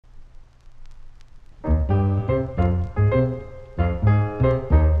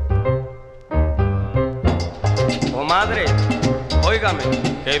óigame,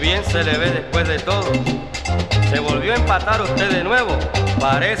 qué bien se le ve después de todo. Se volvió a empatar usted de nuevo.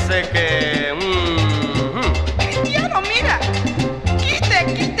 Parece que... Cristiano, mira. Quite,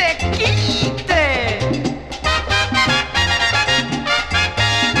 quite, quite.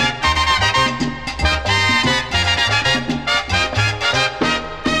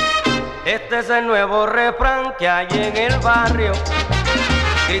 Este es el nuevo refrán que hay en el barrio.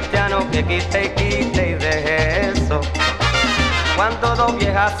 Cristiano, que quite y quite y deje eso. Cuando dos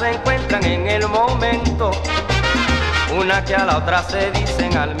viejas se encuentran en el momento, una que a la otra se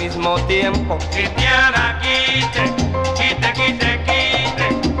dicen al mismo tiempo: Cristiana, quite, quite, quite, quite.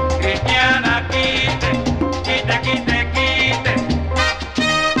 Cristiana, quite, quite, quite, quite.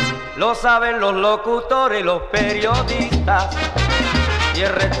 Lo saben los locutores y los periodistas, y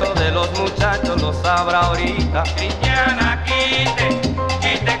el resto de los muchachos lo sabrá ahorita. Cristiana, quite,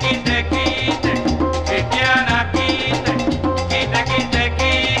 quite, quite, quite. Cristiana, quite, quite, quite,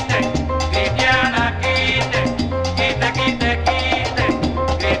 quite. Cristiana, quite, quite, quite, quite.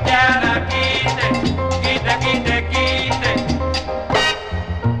 Cristiana, quite, quite, quite, quite.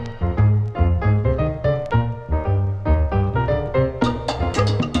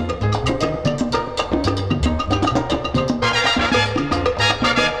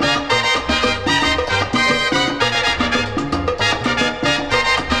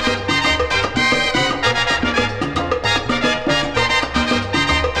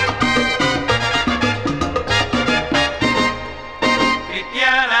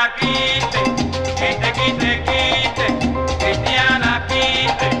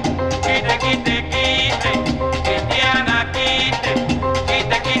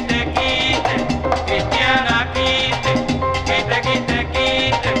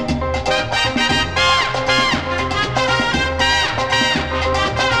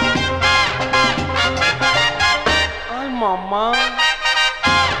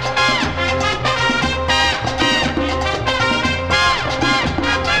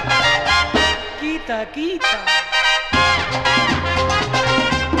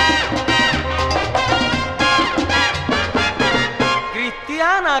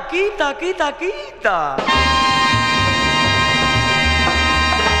 Quita, quita, quita.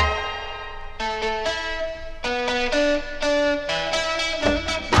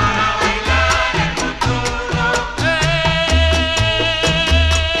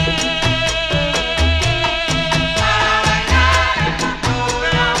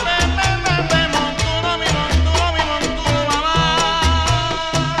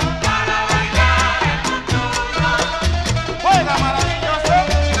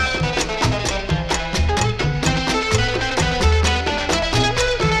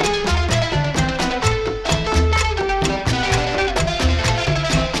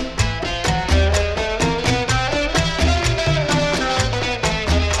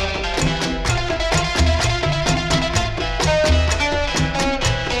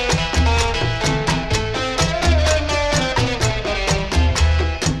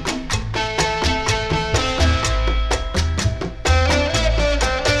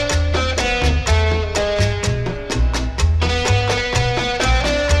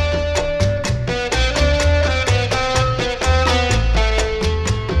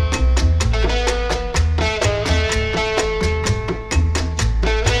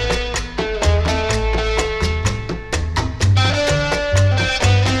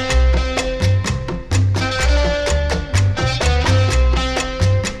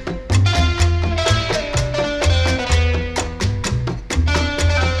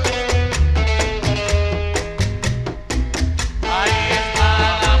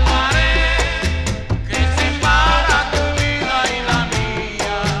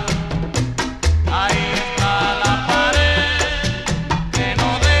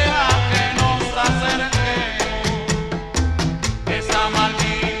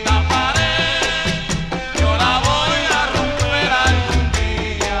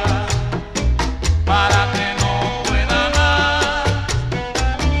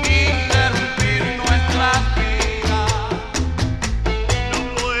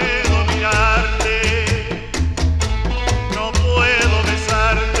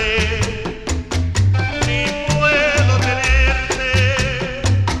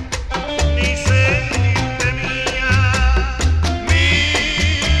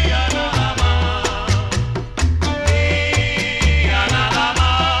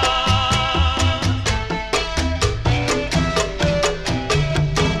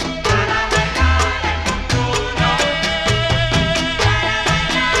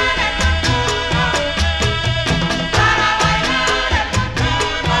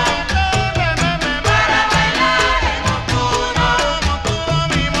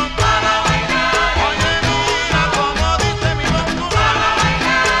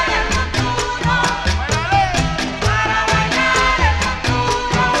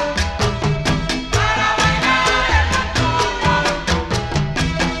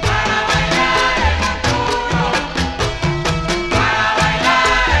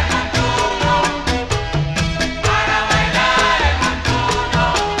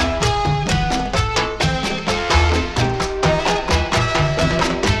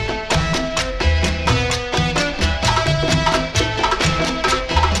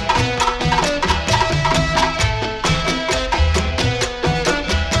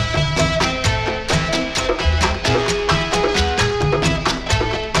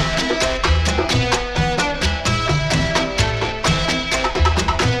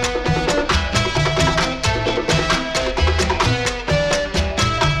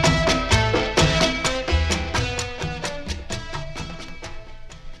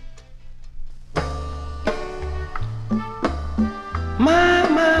 My,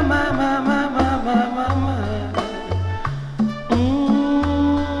 my, my, my, my, my, my, my, my.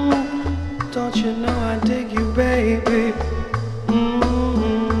 Don't you know I dig you, baby?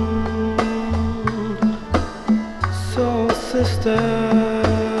 So, sister,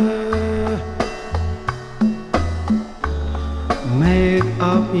 make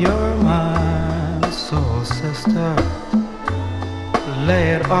up your mind. So, sister, lay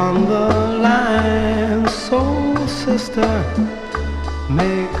it on the line. So, sister,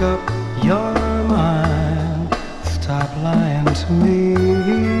 make up your mind. Stop lying to me.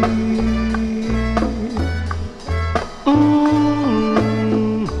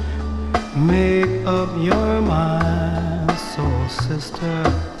 Make up your mind. So, sister,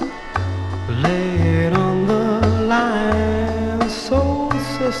 lay it on the line. So,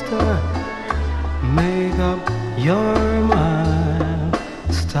 sister, make up your mind.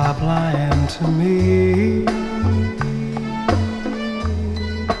 Stop lying to me.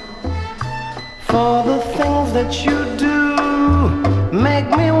 For the things that you do make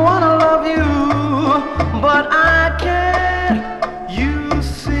me wanna love you, but I can't, you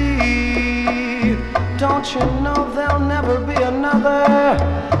see. Don't you know there'll never be another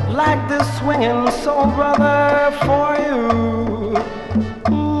like this swinging soul brother for you.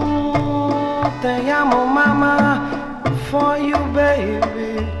 Te amo mama, for you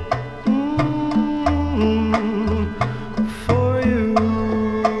baby. For you.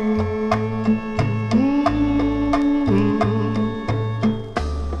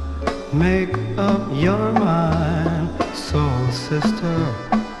 Make up your mind, soul sister.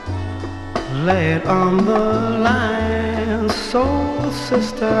 Lay it on the line, soul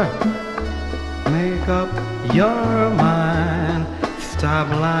sister. Make up your mind. Stop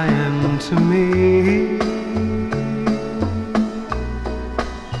lying to me.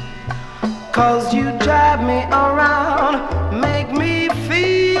 'Cause you drive me around, make me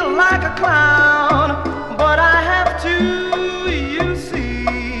feel like a clown. But I have to, you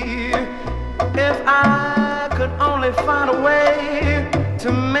see. If I could only find a way to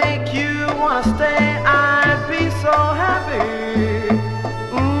make you wanna stay, I'd be so happy.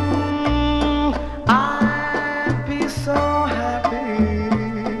 I'd be so happy.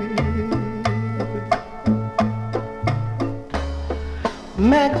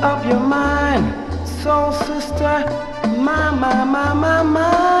 Make up your mind, soul sister. My, my, my, my,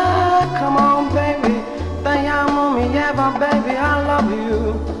 my. Come on, baby. Te amo, mi lleva, baby. I love you,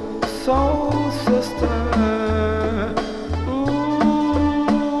 soul sister.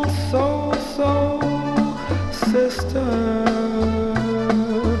 Soul, soul sister.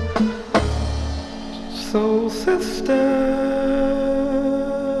 Soul sister.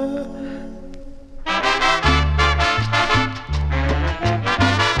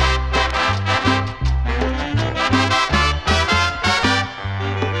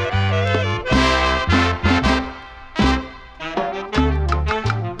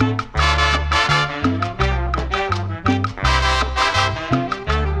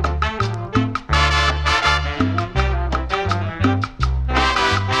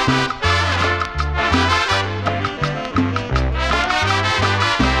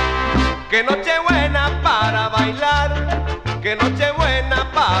 Que noche buena para bailar, que noche buena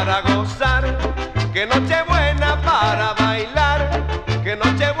para gozar, que noche buena para bailar, que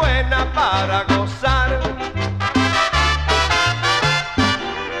noche buena para gozar.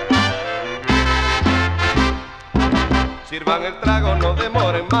 Sirvan el trago, no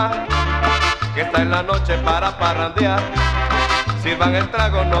demoren más, que esta es la noche para parrandear. Sirvan el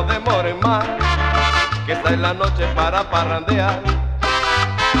trago, no demoren más, que esta es la noche para parrandear.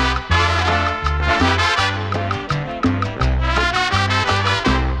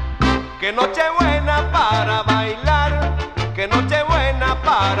 Que noche buena para bailar, que noche buena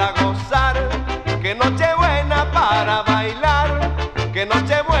para gozar, que noche buena para bailar, que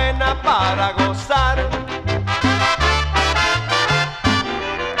noche buena para gozar.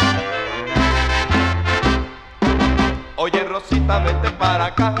 Oye Rosita, vete para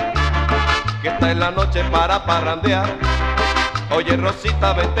acá, que esta es la noche para parrandear. Oye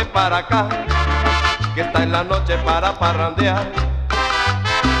Rosita, vete para acá, que esta es la noche para parrandear.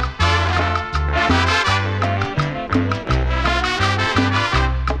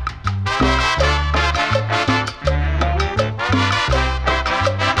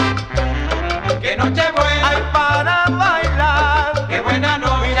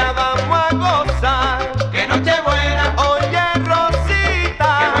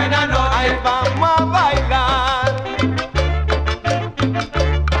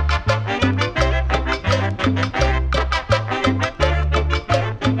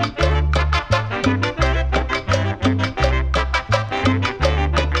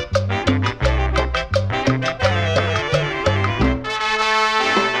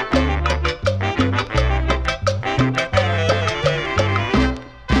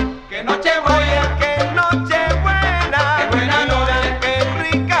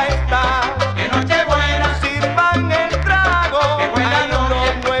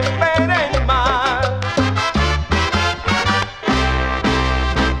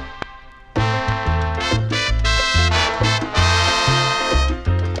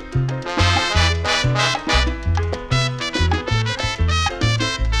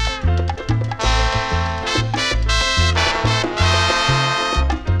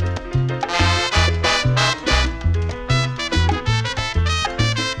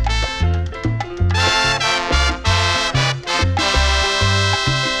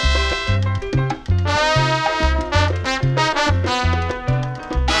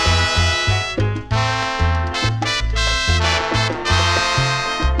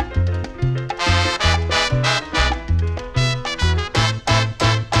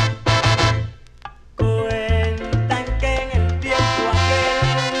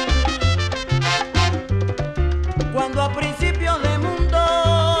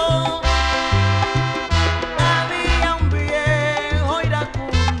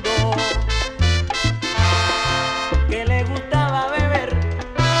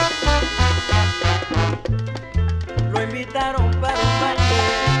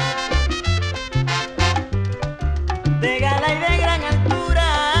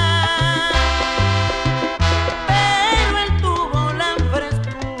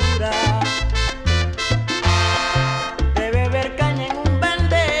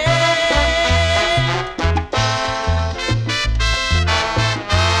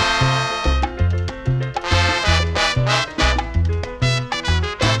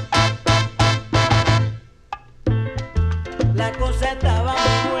 estaba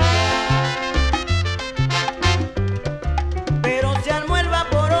muy buena, pero se armó el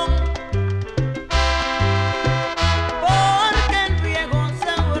vaporón, porque el viejo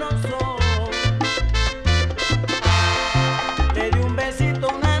sabroso le dio un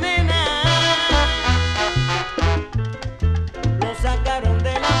besito a una nena, lo sacaron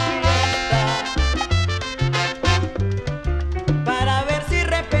de la fiesta para ver si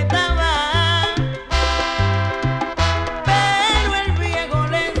respetaba, pero el viejo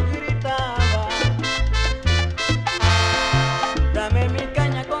les gritaba: dame mi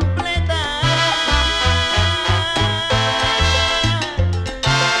caña completa.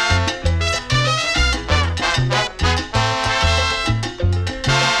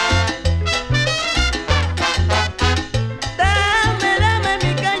 Dame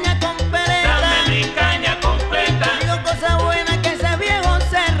mi caña completa. Dame mi caña completa. Digo cosa buena que ese viejo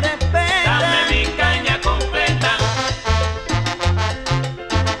se respeta. Dame mi caña completa.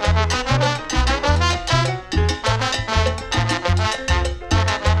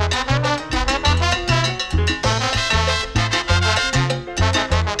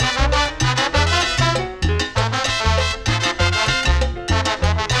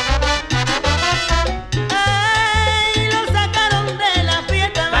 Ay, lo sacaron de la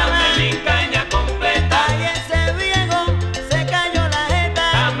fiesta, mamá. Dame mi caña completa. Ay, ese viejo se cayó la jeta.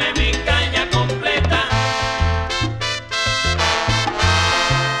 Dame mi caña completa.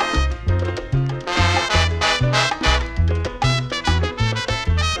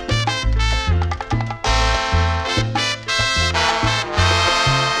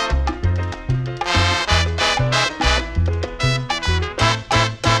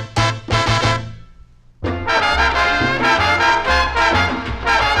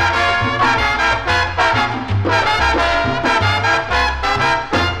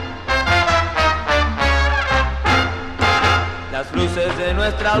 Las luces de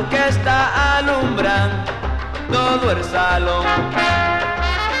nuestra orquesta alumbran todo el salón.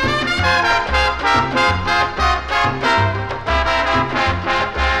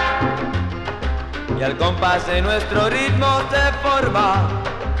 Y al compás de nuestro ritmo se forma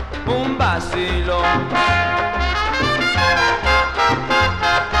un vacilón.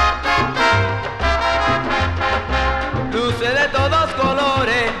 Luces de todos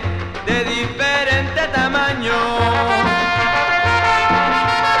colores, de diferente tamaño.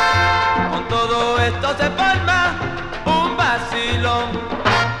 Con todo esto se forma un vacilón.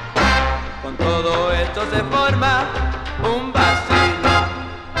 Con todo esto se forma un vacilón.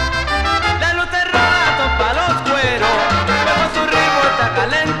 Las luces rojas son pa' los cueros, luego su ritmo está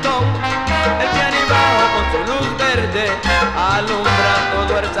calentón. El piano y bajo con su luz verde alumbra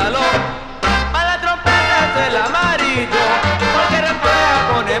todo el salón. A la trompeta es el amarillo, porque refleja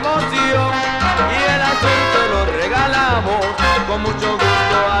con emoción. Y el azul se lo regalamos con mucho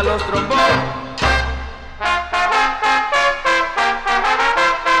gusto a los trombones.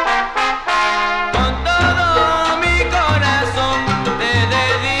 Con todo mi corazón te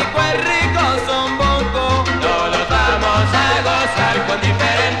dedico el rico son bongo. Todos vamos a gozar con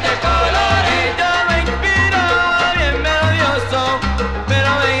diferentes colores. Yo me inspiro bien melodioso, pero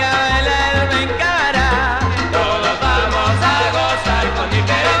venga a bailarme en cara. Todos vamos a gozar con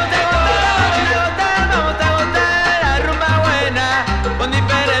diferentes colores. Vamos a gozar la rumba buena con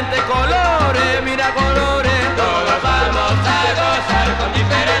diferentes colores, mira colores. Todos vamos a gozar con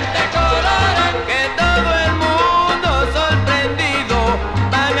diferentes colores. Que todo el mundo sorprendido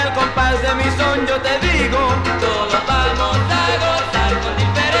van al compás de mi son, yo te digo. Todos vamos a gozar con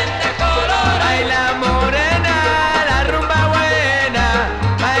diferentes colores. Baila morena, la rumba buena,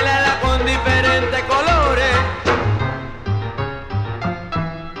 bailala con diferentes colores.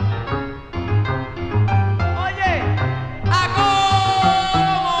 Oye, ¡A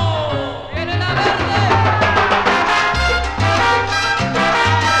cómo! ¡Viene la verde!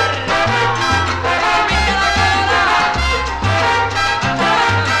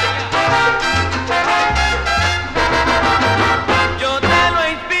 yo te lo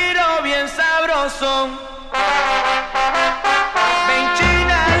inspiro bien sabroso. Ven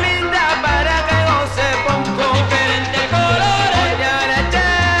china linda para que goce pongo. Diferentes colores. Ponte a la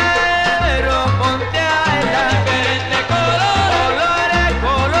chévere, ponte a bailar. Diferentes colores. Colores,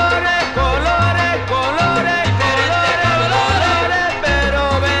 colores, colores, colores, colores, pero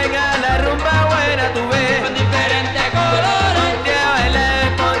venga la rumba buena, tú ves. Con diferentes colores. Ponte a bailar,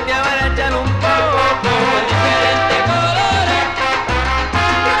 echale un poco. Con diferentes colores.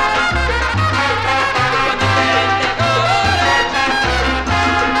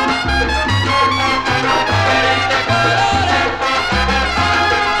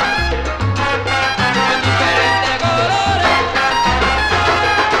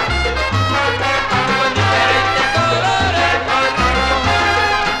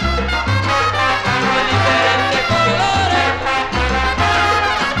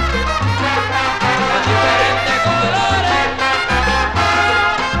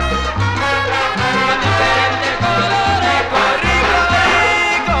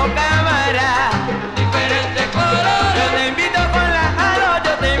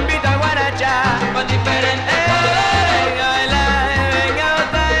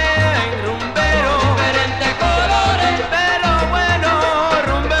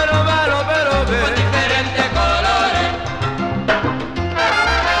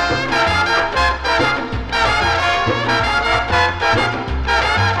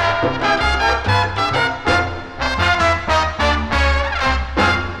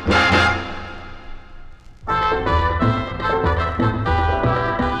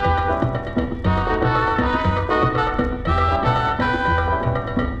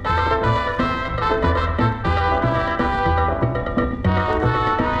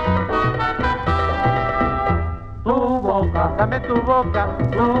 tu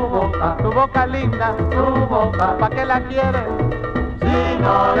boca linda, tu boca, ¿pa' qué la quieres? Si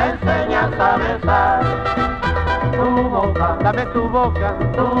no le enseñas a besar. Tu boca, dame tu boca,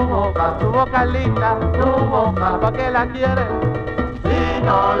 tu boca linda, tu boca, ¿pa' qué la quieres? Si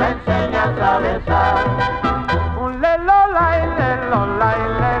no le enseñas a besar. Un lelolay, lelolay,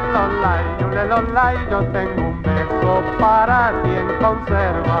 lelolay, un lelolay, yo tengo un beso para ti en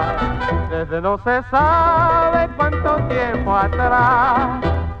conserva, desde no se sabe cuánto tiempo atrás,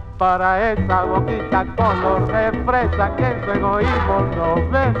 para esa boquita color de fresa que en su egoísmo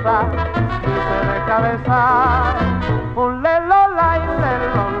nos besa y se deja besar. Un lelolay,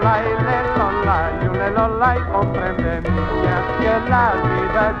 lelolay, lelolay, un lelolay, comprende niñas que la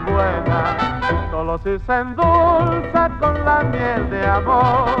vida es buena, solo si se endulza con la miel de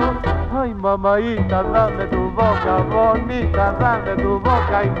amor. Ay, mamaita, dame tu boca bonita, dame tu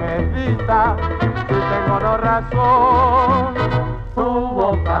boca y medita, si tengo no razón. Tu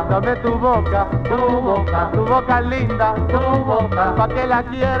boca, dame tu boca, tu boca linda, tu boca, ¿pa' qué la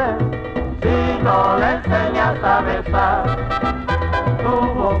quieres? Si no le enseñas a besar. Tu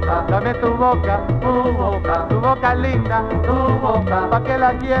boca, dame tu boca, tu boca linda, tu boca, ¿pa' qué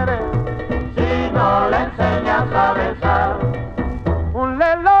la quieres? Si no le enseñas a besar. Un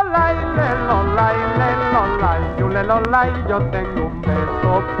lelolay, lelolay, lelolay, un lelolay, yo tengo un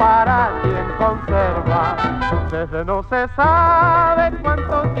beso para ti en conserva, desde no se sabe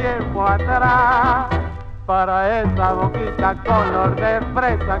cuánto tiempo atrás, para esa boquita color de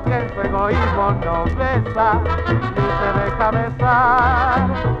fresa que en su egoísmo no besa ni se deja besar.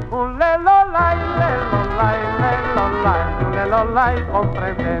 Un lelolay, lelolay, lelolay, un lelolay,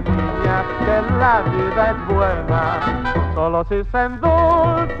 comprende niña que la vida es buena, solo si se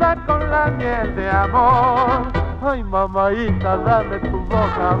endulza con la miel de amor. Ay, mamaita, dame tu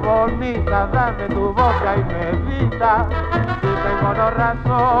boca bonita, dame tu boca y medita, si tengo no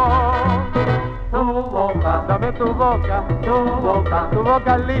razón. Tu boca, dame tu boca, tu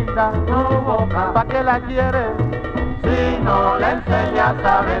boca linda, tu boca, ¿pa' qué la quieres? Si no le enseñas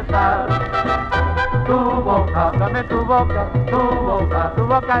a besar. Tu boca, dame tu boca, tu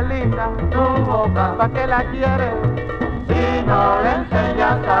boca linda, tu boca, ¿pa' qué la quieres? Si no le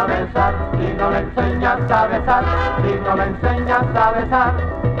enseñas a besar, si no le enseñas a besar, si no le enseñas a besar,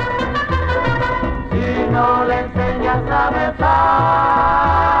 si no le enseñas a besar.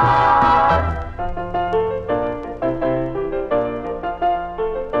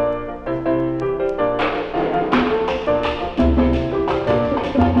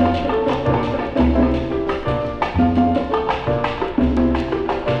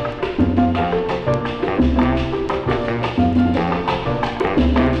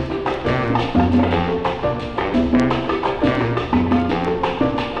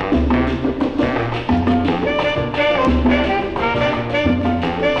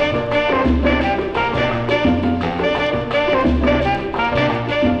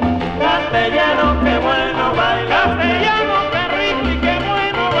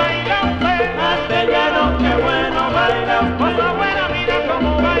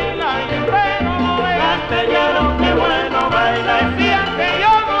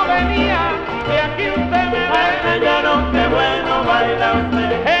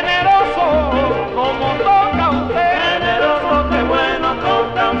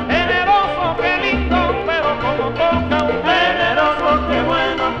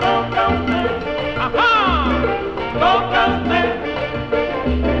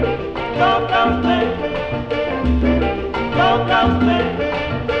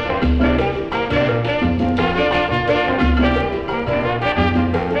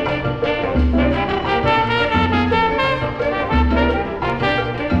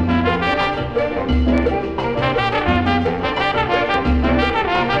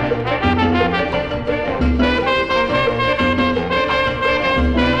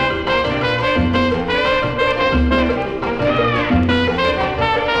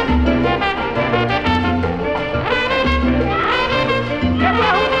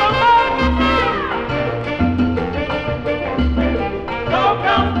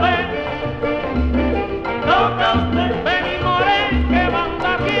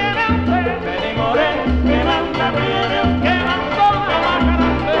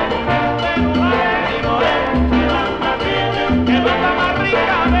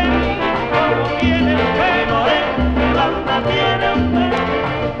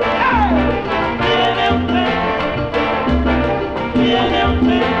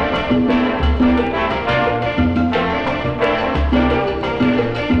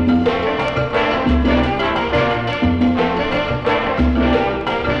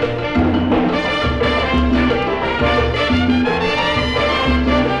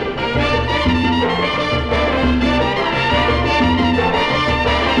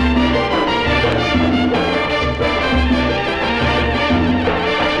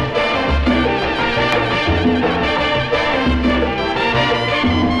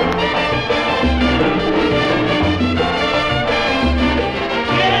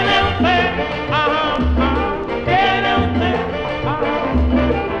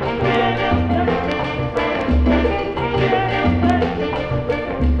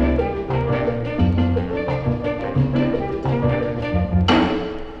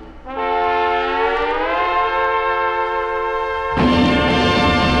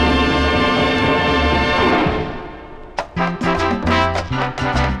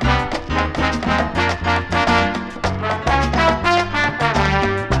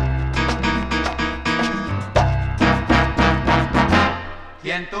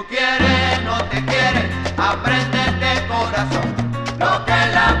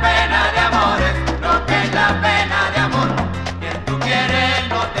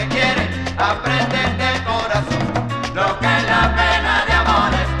 apréndete corazón, lo que es la pena de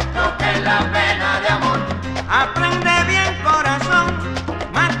amores, lo que es la pena de amor. Aprende bien corazón,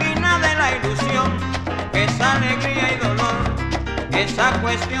 máquina de la ilusión, que es alegría y dolor, esa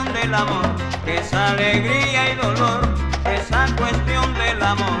cuestión del amor, que es alegría y dolor, esa cuestión del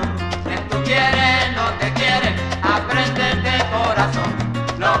amor. Quien tú quieres no te quiere, apréndete corazón,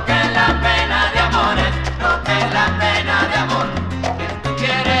 lo que es la pena de amores, lo que es la pena de amor. Quien tú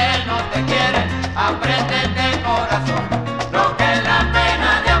quieres no te quiere, apréndete corazón, lo que es la pena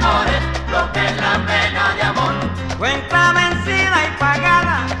de amores, lo que es la pena de amor. Cuenta vencida y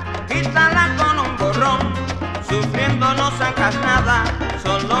pagada, quítala con un borrón, sufriendo no sacas nada,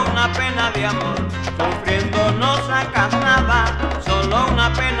 solo una pena de amor. Sufriendo no sacas nada, solo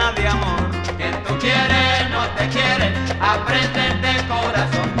una pena de amor. Quien tú quieres no te quiere, apréndete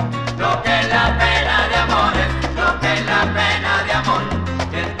corazón, lo que es la pena de amores, lo que es la pena de amor.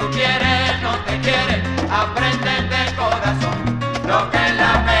 Quien tú quieres no te quiere, apréndete corazón, lo que es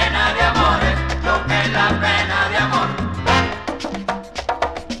la pena de amores, lo que es la pena de amor.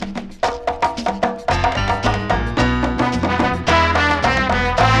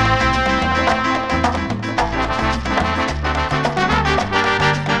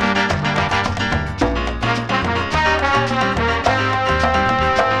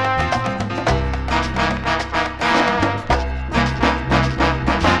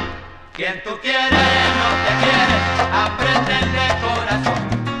 Quien tú quieres no te quiere, apréndete corazón,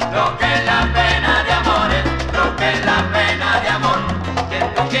 lo que es la pena de amores, lo que es la pena de amor.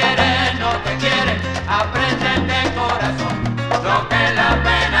 Quien tú quieres no te quiere, apréndete corazón, lo que es la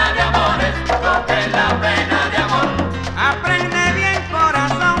pena de amores, lo que es la pena de amor. Aprende bien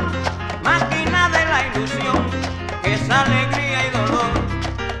corazón, máquina de la ilusión, que es alegría y dolor,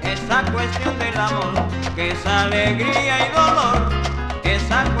 esa cuestión del amor, que es alegría y dolor,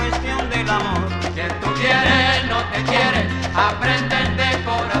 esa cuestión del amor. Quien tú quieres no te quiere, apréndete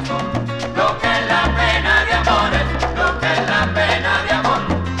corazón, lo que es la pena de amores, lo que es la pena de amor.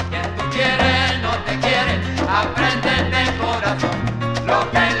 Quien tú quieres no te quiere, apréndete corazón, lo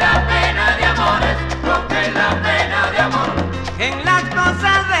que es la pena de amores, lo que es la pena de amor. En las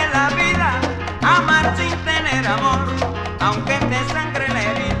cosas de la vida, amar sin tener amor, aunque te sangre la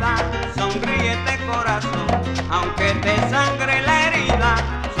herida, sonríete corazón, aunque te sangre la herida,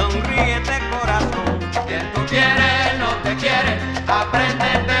 sonríete corazón. Quien tú quieres no te quiere,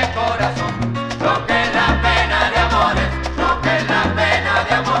 apréndete corazón, lo que es la pena de amores, lo que es la pena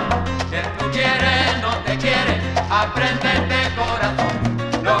de amor. Quien tú quieres no te quiere, apréndete corazón,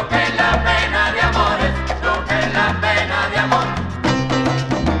 lo que es la pena de amores, lo que es la pena de amor.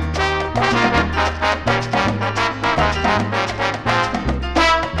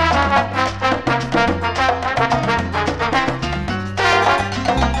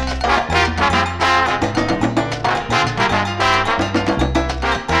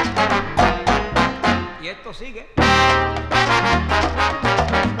 Y esto sigue.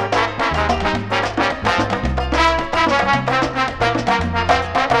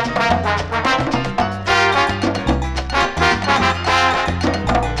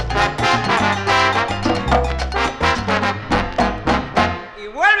 Y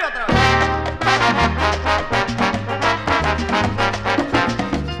vuelve otra vez.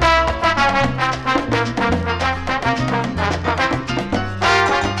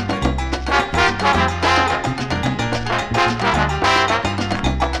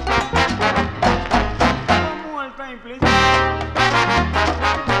 Vamos al time, please.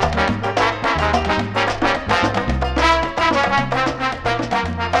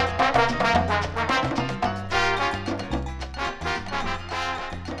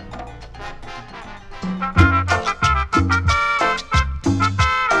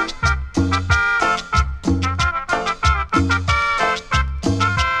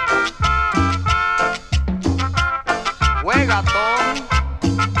 Juega Tom,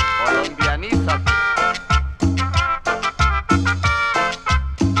 colombianízate.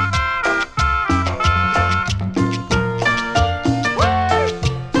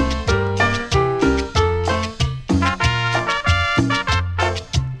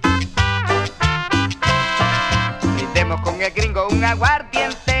 Brindemos con el gringo un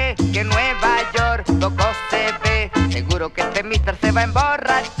aguardiente, que en Nueva York poco se ve. Seguro que este mister se va a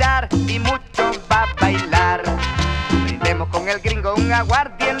emborrachar y mucho va a bailar. Brindemos con el gringo un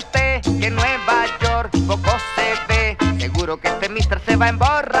aguardiente, que en Nueva York poco se ve. Seguro que este mister se va a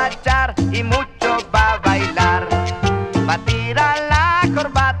emborrachar y mucho va a bailar. Va a tirar la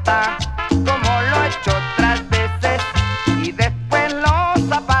corbata como lo he hecho otras veces, y después los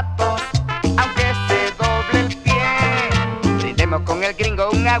zapatos, aunque se doble el pie. Brindemos con el gringo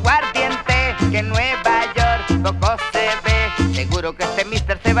un aguardiente, que en Nueva York poco se ve. Seguro que este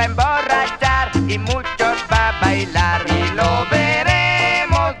mister se va a emborrachar y muchos va a bailar. Y lo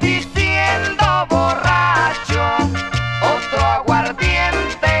veremos diciendo borracho, otro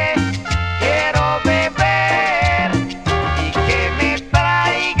aguardiente quiero beber, y que me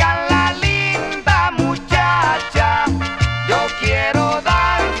traigan la linda muchacha. Yo quiero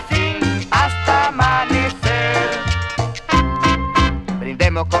dancing hasta amanecer.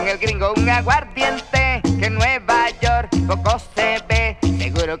 Brindemos con el gringo un aguardiente que en Nueva York poco se ve.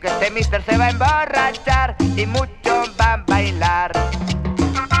 Seguro que este mister se va a emborrachar y muchos van a bailar.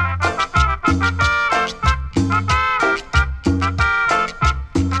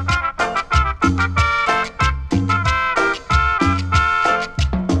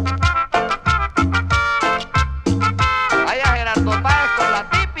 Vaya Gerardo Páez con la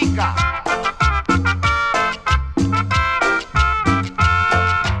típica.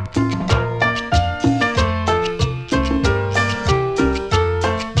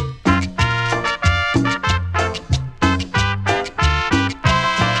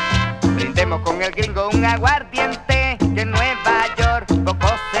 Brindemos con el gringo un aguardiente que en Nueva York poco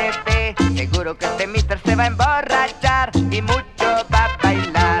se ve. Seguro que este mister se va a emborrachar y mucho va a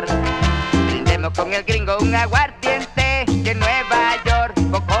bailar. Brindemos con el gringo un aguardiente